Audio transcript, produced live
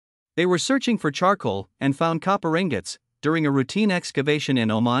They were searching for charcoal and found copper ingots. During a routine excavation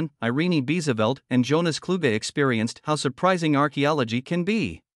in Oman, Irini Biezeveld and Jonas Kluge experienced how surprising archaeology can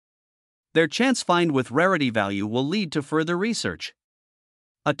be. Their chance find with rarity value will lead to further research.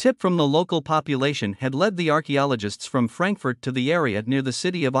 A tip from the local population had led the archaeologists from Frankfurt to the area near the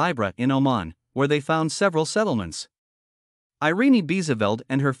city of Ibra in Oman, where they found several settlements. Irini Biezeveld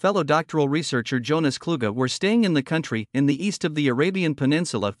and her fellow doctoral researcher Jonas Kluge were staying in the country in the east of the Arabian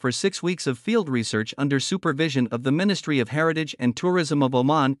Peninsula for 6 weeks of field research under supervision of the Ministry of Heritage and Tourism of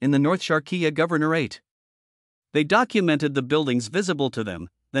Oman in the North Sharqiya Governorate. They documented the buildings visible to them,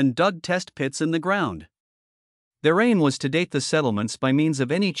 then dug test pits in the ground. Their aim was to date the settlements by means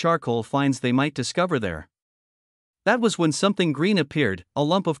of any charcoal finds they might discover there. That was when something green appeared, a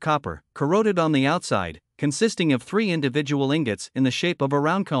lump of copper, corroded on the outside, consisting of 3 individual ingots in the shape of a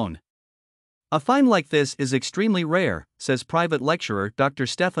round cone. A find like this is extremely rare, says private lecturer Dr.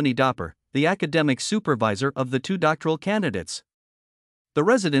 Stephanie Dopper, the academic supervisor of the 2 doctoral candidates. The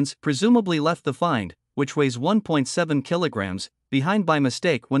residents presumably left the find, which weighs 1.7 kilograms, behind by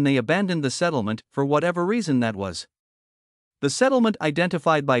mistake when they abandoned the settlement for whatever reason that was. The settlement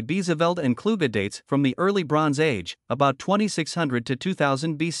identified by Biezeveld and Kluge dates from the early Bronze Age, about 2600 to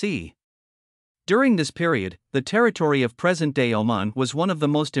 2000 BC. During this period, the territory of present-day Oman was one of the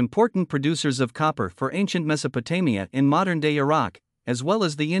most important producers of copper for ancient Mesopotamia in modern-day Iraq, as well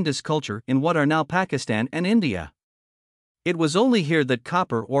as the Indus culture in what are now Pakistan and India. It was only here that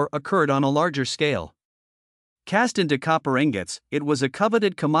copper ore occurred on a larger scale. Cast into copper ingots, it was a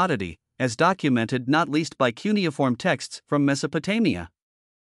coveted commodity, as documented not least by cuneiform texts from Mesopotamia.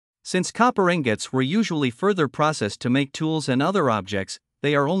 Since copper ingots were usually further processed to make tools and other objects,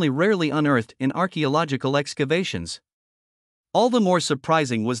 they are only rarely unearthed in archaeological excavations. All the more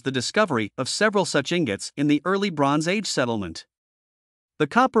surprising was the discovery of several such ingots in the early Bronze Age settlement. The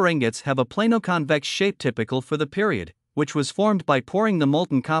copper ingots have a plano-convex shape typical for the period, which was formed by pouring the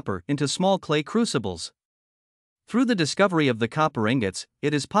molten copper into small clay crucibles. Through the discovery of the copper ingots,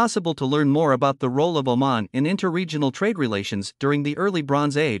 it is possible to learn more about the role of Oman in interregional trade relations during the early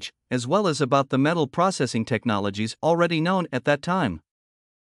Bronze Age, as well as about the metal processing technologies already known at that time.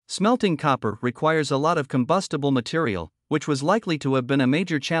 Smelting copper requires a lot of combustible material, which was likely to have been a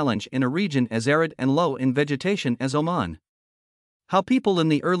major challenge in a region as arid and low in vegetation as Oman. How people in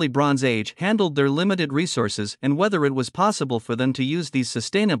the early Bronze Age handled their limited resources and whether it was possible for them to use these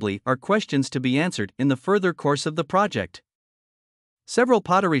sustainably are questions to be answered in the further course of the project. Several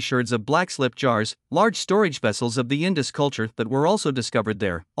pottery sherds of black slip jars, large storage vessels of the Indus culture that were also discovered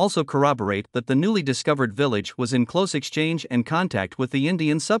there, also corroborate that the newly discovered village was in close exchange and contact with the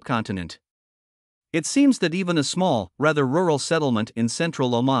Indian subcontinent. It seems that even a small, rather rural settlement in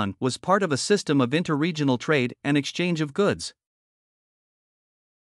central Oman was part of a system of interregional trade and exchange of goods.